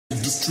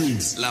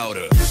streams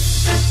louder.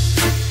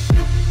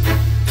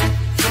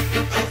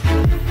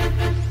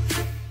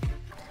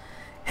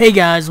 Hey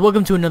guys,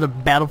 welcome to another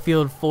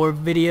Battlefield 4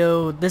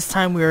 video. This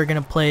time we are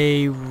going to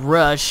play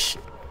Rush,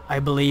 I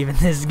believe, in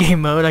this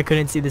game mode. I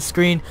couldn't see the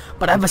screen,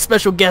 but I have a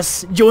special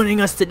guest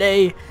joining us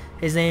today.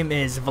 His name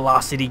is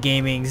Velocity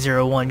Gaming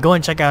 01. Go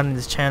and check out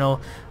his channel.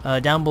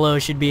 Down below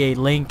should be a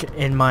link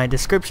in my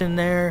description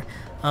there.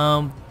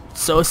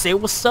 So say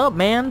what's up,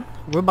 man.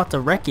 We're about to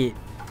wreck it.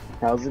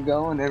 How's it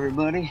going,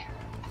 everybody?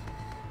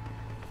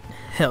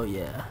 Hell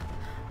yeah.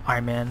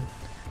 Alright, man.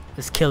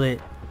 Let's kill it.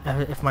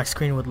 If my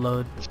screen would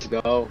load. Let's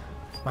go.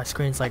 My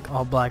screen's like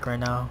all black right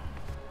now.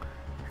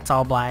 It's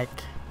all black.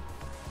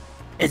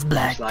 It's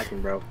black. You're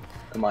slacking, bro.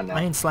 Come on now.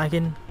 I ain't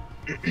slacking.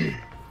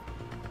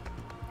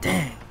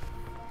 Dang.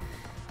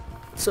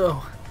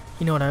 So,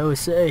 you know what I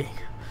always say.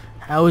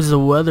 How is the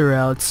weather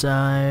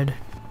outside?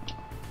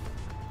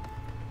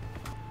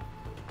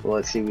 Well,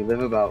 let's see. We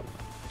live about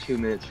 2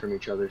 minutes from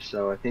each other,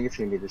 so I think it's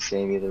gonna be the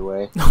same either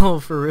way. Oh,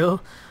 for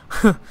real?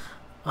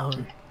 Oh,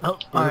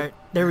 alright.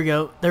 There we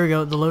go. There we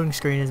go. The loading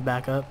screen is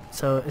back up.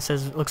 So it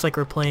says, looks like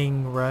we're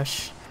playing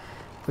Rush.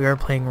 We are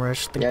playing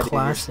Rush, the classic. Dude,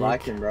 you're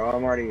slacking, bro.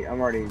 I'm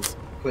already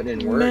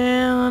putting in work.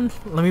 Man,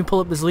 let me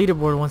pull up this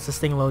leaderboard once this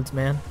thing loads,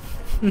 man.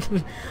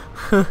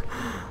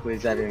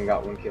 Please, I didn't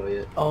got one kill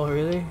yet. Oh,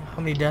 really?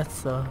 How many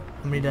deaths, though?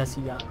 How many deaths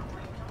you got?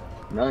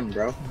 None,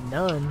 bro.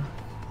 None.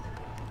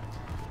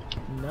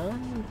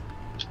 None?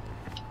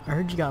 I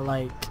heard you got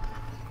like...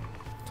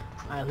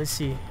 Alright, let's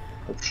see.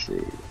 Let's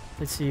see.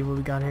 Let's see what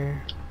we got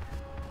here.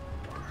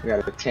 We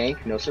got a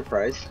tank, no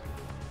surprise.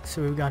 Let's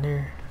see what we got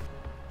here.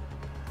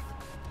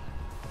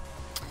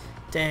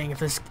 Dang, if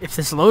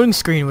this loading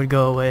screen would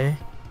go away.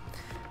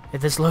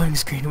 If this loading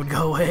screen would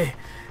go away.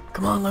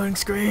 Come on, loading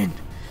screen.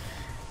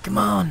 Come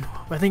on.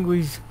 I think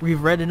we've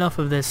read enough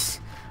of this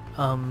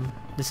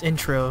this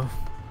intro.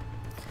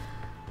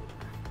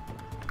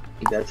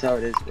 That's how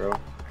it is, bro.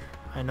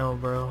 I know,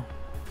 bro.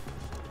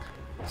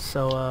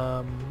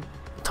 So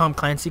Tom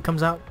Clancy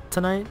comes out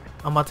tonight.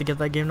 I'm about to get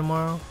that game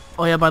tomorrow.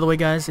 Oh yeah, by the way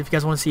guys, if you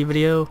guys want to see a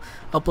video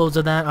uploads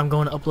of that, I'm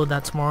going to upload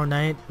that tomorrow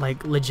night,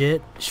 like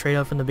legit, straight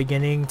up from the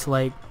beginning to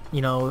like,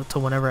 you know, to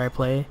whenever I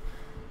play.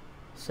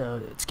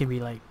 So it's gonna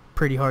be like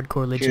pretty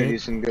hardcore legit. Gonna do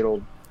some good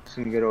old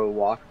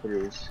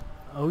walkthroughs.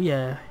 Oh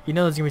yeah, you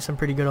know there's gonna be some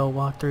pretty good old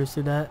walkthroughs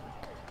through that.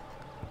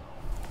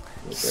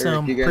 Yes,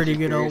 Some pretty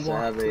good old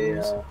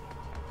walkthroughs.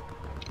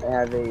 I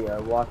have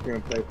a walkthrough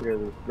and playthrough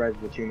of the Res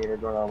of the Tomb Raider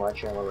going on my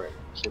channel right now.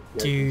 So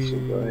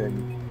Dude. go ahead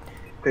and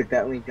click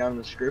that link down in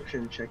the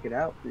description and check it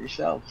out for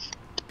yourselves.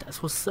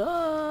 That's what's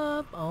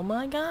up. Oh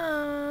my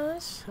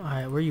gosh.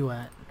 Alright, where you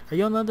at? Are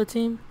you on the other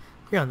team?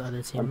 You're on the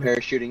other team. I'm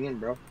parachuting in,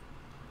 bro.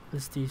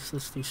 Let's do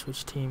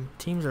switch team.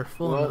 Teams are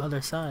full on the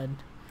other side.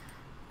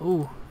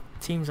 Ooh,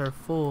 teams are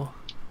full.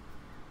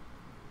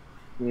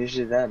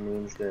 Usually that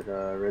means that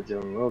Red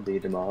Zone will be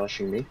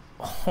demolishing me.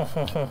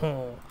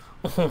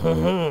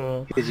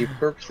 Because you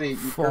purposely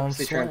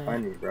try and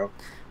find me, bro.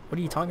 What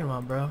are you talking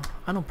about, bro?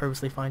 I don't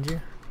purposely find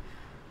you.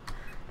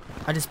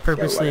 I just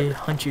purposely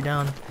hunt you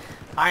down.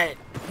 Alright,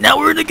 now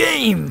we're in the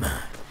game!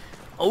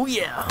 Oh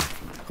yeah!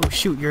 Oh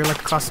shoot, you're like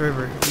across the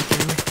river. Are you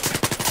kidding me?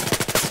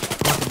 I'm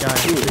about to die.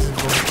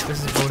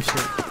 This is bullshit.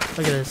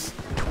 Look at this.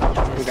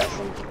 We got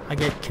some. I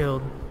get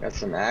killed. Got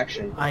some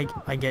action.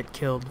 I get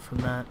killed from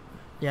that.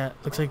 Yeah,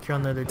 looks like you're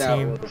on the other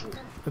team.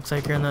 Looks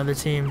like you're on the other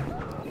team.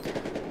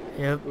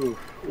 Yep. Ooh,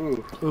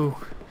 ooh. Ooh.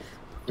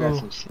 Got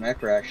some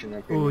sniper action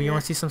up here. Ooh, you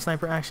wanna see some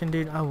sniper action,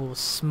 dude? I will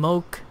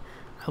smoke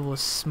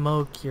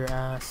your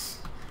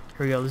ass.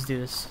 Here we go, let's do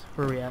this.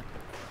 Where are we at?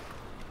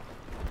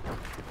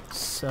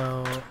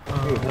 So,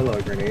 ooh,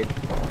 hello, grenade.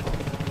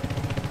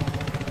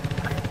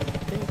 I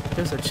think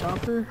there's a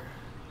chopper.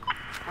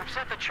 We've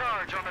set the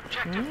charge on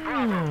objective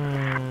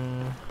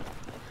Bravo.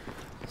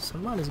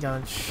 Somebody's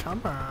got a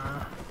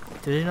chopper.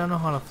 Do they not know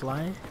how to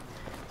fly?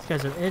 These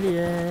guys are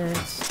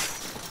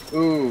idiots.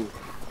 Ooh.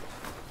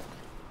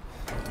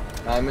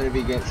 I'm gonna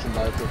be getting some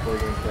Battlefield 4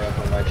 gameplay up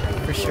on my channel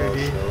For sure,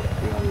 dude. So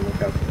be on the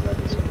lookout for that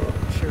as well.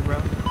 Sure, bro.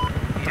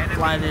 I'm to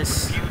fly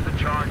this. Use the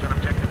charge on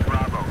objective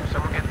Bravo.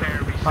 Someone get there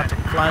and reset. About to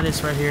fly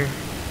this right here.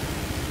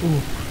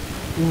 Ooh.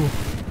 Ooh.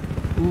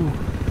 Ooh.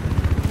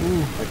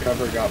 Ooh. My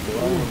cover got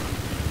blown. Ooh.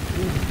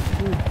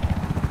 Ooh.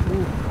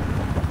 Ooh.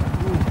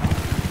 Ooh.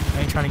 I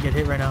ain't trying to get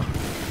hit right now.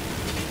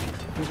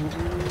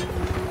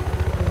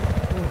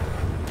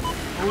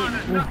 Come on,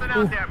 there's nothing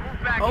out there.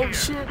 Move back Oh here.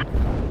 shit!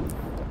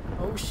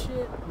 Oh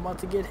shit! I'm about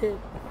to get hit.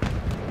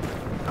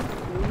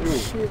 Oh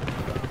shit!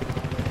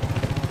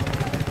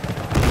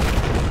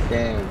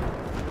 Damn.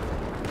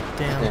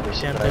 Damn!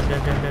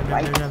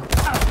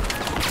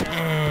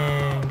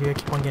 Dang, dude, I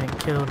keep on getting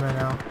killed right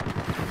now.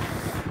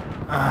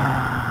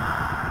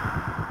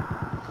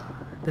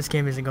 This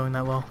game isn't going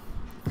that well.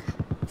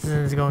 This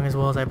isn't going as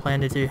well as I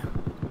planned it to.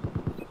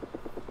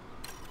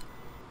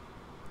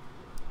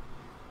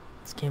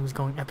 This game is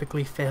going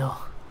epically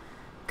fail.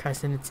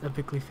 Kyson, it's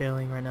epically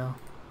failing right now.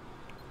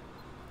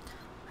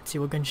 Let's see,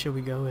 what gun should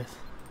we go with?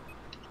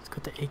 Let's go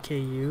with the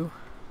AKU.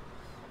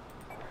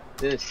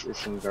 This is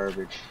some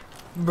garbage.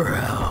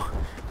 Bro.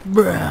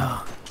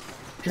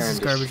 This is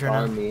garbage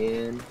right now.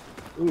 Me in.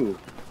 Ooh.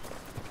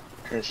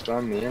 Trying to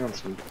storm me in on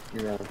some,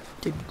 you know.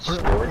 Dude,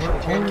 storage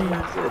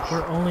container.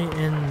 we're only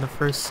in the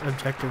first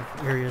objective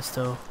area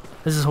still.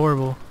 This is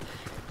horrible.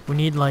 We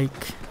need like.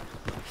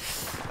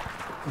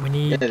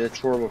 Yeah, that's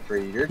horrible for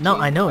you. Your no,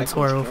 team, I know it's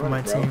horrible for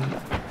my team.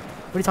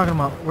 What are you talking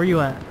about? Where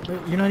you at?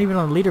 You're not even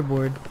on the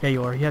leaderboard. Yeah,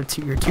 you are. You have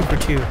two. You're 2 for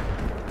 2.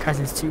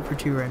 Kaisen's 2 for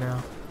 2 right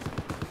now.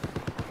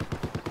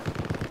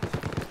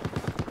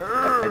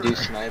 I do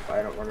snipe.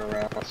 I don't run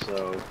around,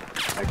 so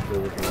I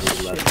feel we're gonna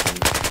be less than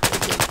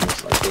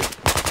most likely.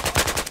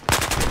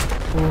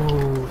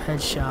 Ooh,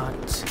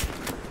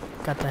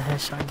 headshot. Got the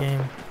headshot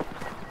game.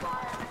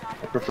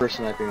 I prefer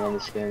sniping on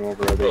this game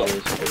over other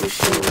games because it's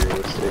so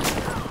realistic.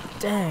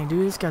 Dang,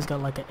 dude, this guy's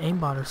got like an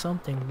aimbot or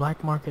something.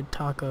 Black Market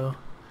Taco.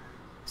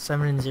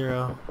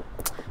 7-0.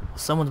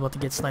 Someone's about to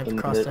get sniped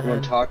across the head.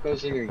 When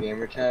Taco's in your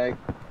gamer tag,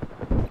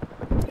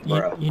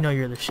 you know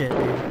you're the shit,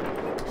 dude.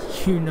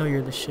 You know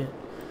you're the shit.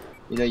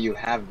 You know you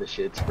have the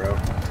shits, bro.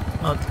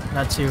 Oh,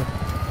 that too.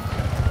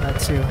 That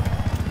too.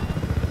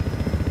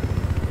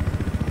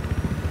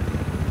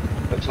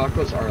 But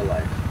tacos are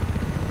alive.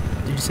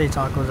 Did you say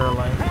tacos are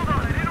alive?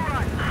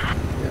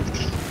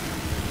 Yes.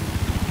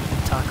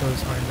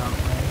 Tacos are not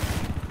live.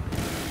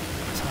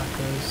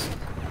 Tacos.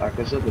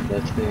 Tacos are the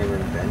best thing ever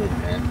invented,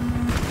 man.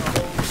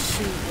 Oh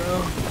shoot, bro.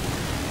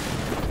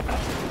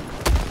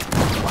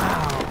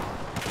 Wow.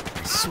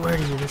 I swear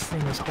to you, this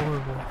thing is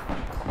horrible.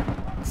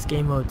 This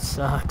game mode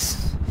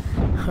sucks.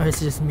 Or it's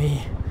just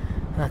me.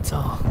 That's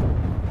all.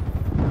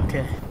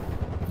 Okay.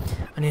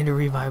 I need a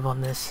revive on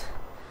this.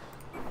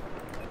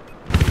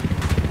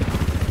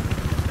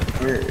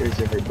 Where is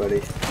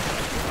everybody?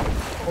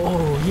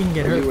 Oh, he can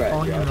get hurt Where you at,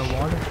 falling in the Josh?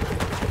 water.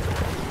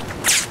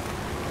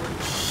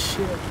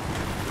 Shit.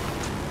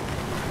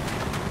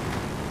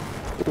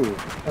 Ooh,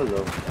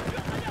 hello.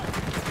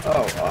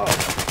 Oh.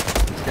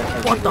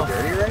 What the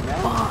dirty right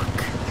now?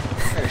 fuck?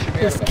 Hey, should we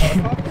have a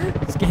helicopter?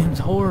 This game's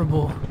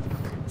horrible.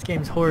 This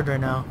game's horrid right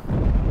now.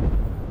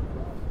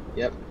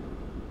 Yep.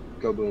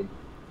 Go boom.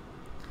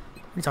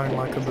 What are you talking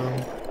about,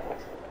 kaboom?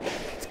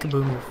 It's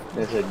kaboom.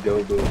 I said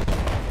go boom.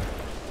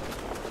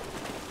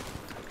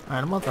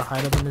 Alright, I'm about to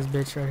hide up in this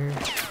bitch right here.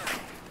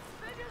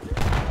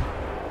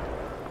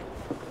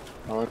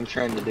 All I'm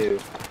trying to do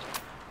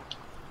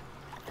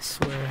I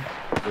swear.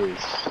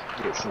 is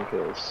get some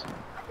kills.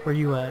 Where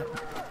you at?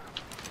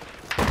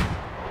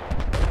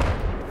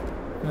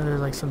 I know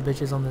there's like some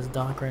bitches on this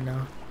dock right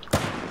now.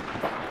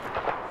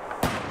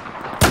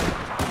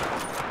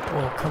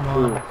 Oh, come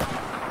on. Ooh.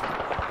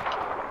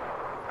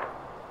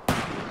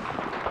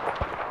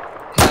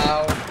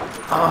 How?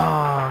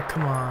 Oh,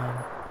 come on.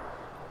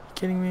 You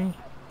kidding me?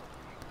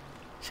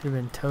 Should have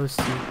been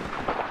toasty.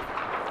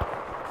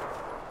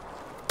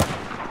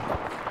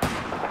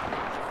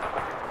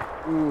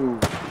 Ooh.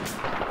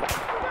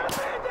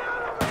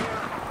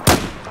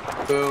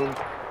 Boom.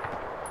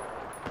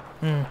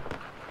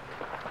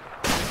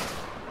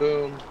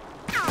 Boom.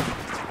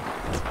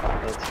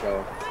 Let's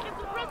go.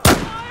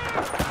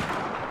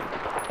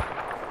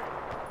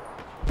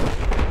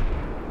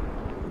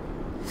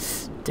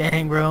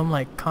 Dang, bro, I'm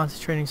like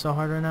concentrating so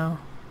hard right now.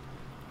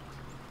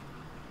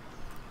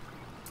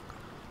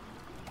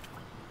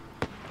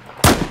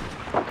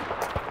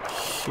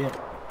 Shit.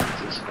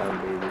 This is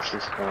fun, dude. This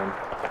is fun.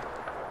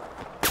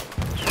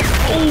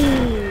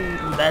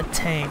 Oh, that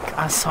tank.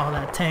 I saw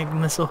that tank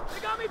missile.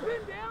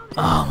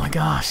 Oh my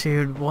gosh,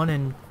 dude. 1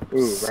 in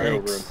Ooh, 6. right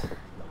over him.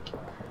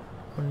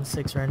 1 in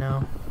 6 right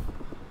now.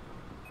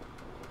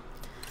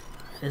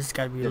 This has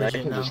gotta be Dude, I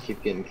legit can now. just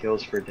keep getting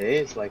kills for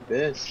days like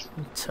this.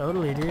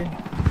 Totally, dude.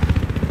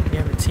 You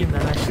have a team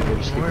that We'll actually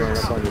just keep running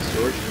works. up on the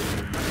storage.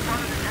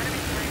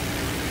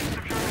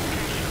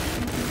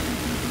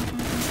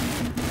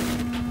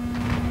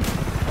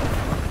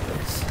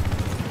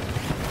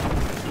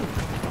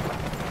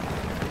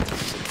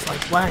 It's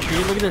like whack,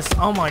 dude. Look at this.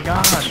 Oh my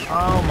god.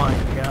 Oh my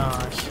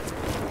gosh.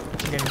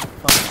 I'm getting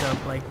fucked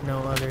up like no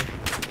other.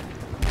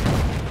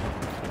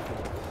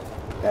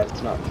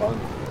 That's not fun.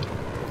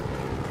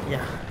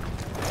 Yeah.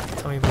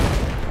 Tell me about it.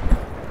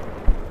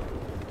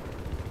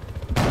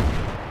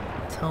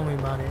 Tell me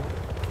about it.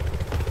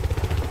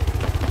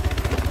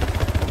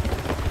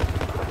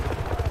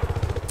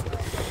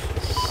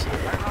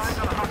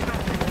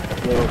 A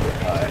little bit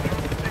high.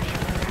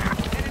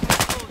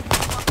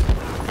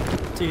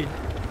 Dude.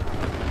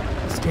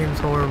 This game's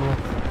horrible.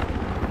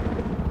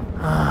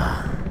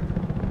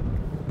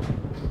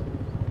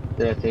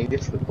 Did I think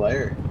it's the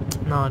player?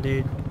 No,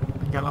 dude.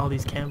 I got all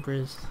these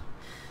campers.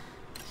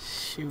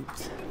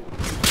 Shoot.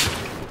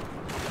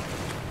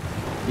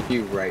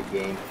 You right,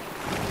 game.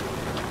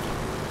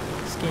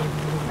 This game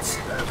needs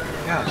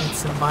Gosh.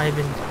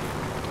 surviving.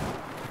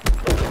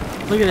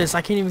 Look at this.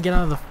 I can't even get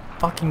out of the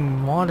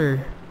fucking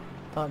water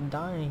without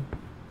dying.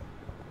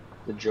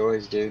 The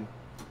joys, dude.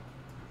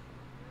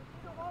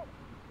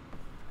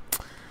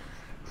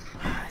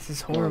 This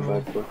is Come on,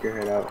 horrible. bud, poke your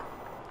head out.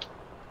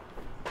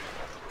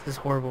 This is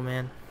horrible,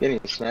 man. Getting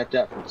sniped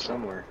at from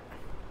somewhere.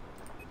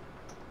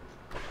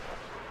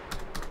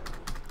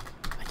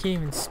 can't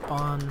even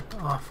spawn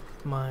off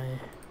my...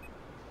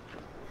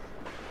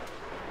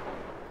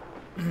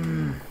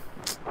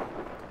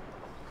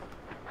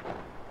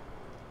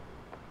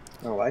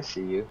 Oh, I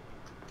see you.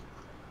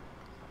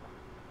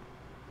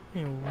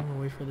 I'm gonna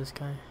wait for this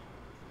guy.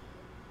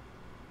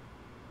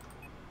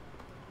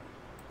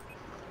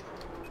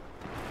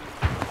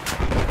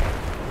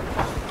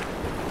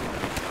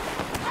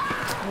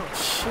 Oh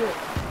shit.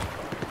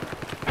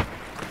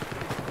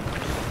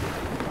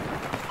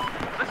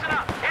 Listen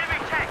up. Enemy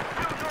tank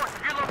due north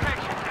of your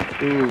location.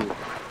 Ooh.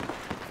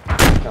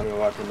 Tell me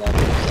walking down the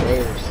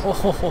stairs. Oh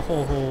ho ho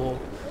ho ho.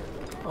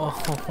 Oh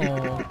ho ho.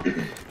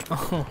 Oh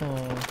ho ho.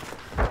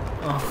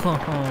 Oh ho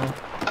ho.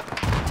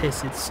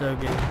 Tasted so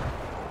good.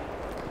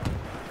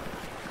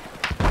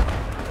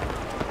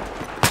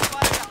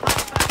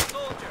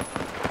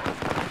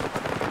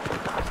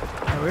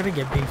 We're gonna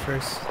get B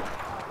first.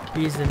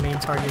 B is the main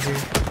target here.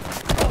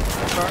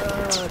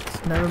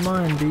 Fuck. Never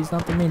mind, B's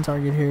not the main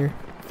target here.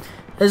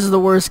 This is the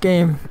worst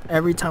game.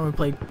 Every time we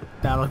played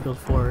Battlefield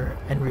 4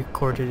 and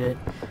recorded it,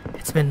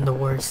 it's been the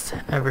worst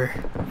ever.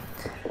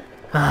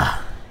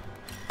 Ah.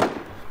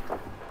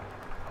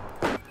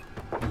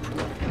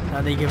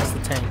 Now they give us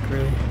the tank,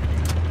 really.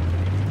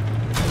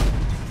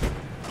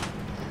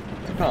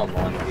 Come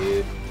on,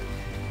 dude.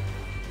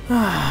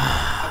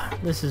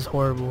 This is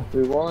horrible.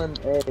 We won.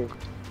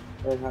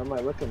 Hey, how am I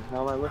looking?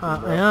 How am I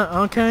looking, bro? Yeah,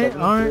 okay, 7-3?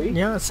 alright,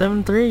 yeah,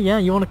 7-3, yeah,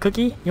 you want a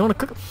cookie? You want a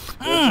cookie?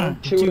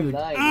 Dude.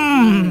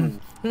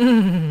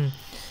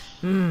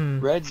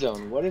 Red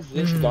zone, what is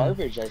this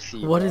garbage I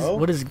see, What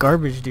bro? is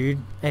garbage, dude?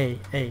 Hey,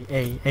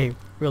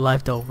 real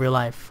life though, real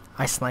life.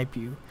 I snipe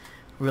you.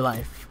 Real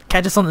life.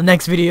 Catch us on the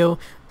next video.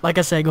 Like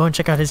I said, go and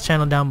check out his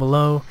channel down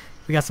below.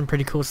 We got some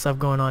pretty cool stuff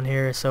going on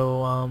here,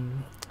 so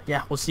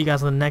yeah, we'll see you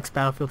guys on the next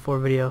Battlefield 4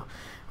 video,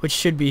 which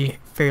should be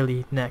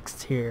fairly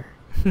next here.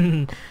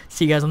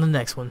 See you guys on the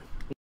next one.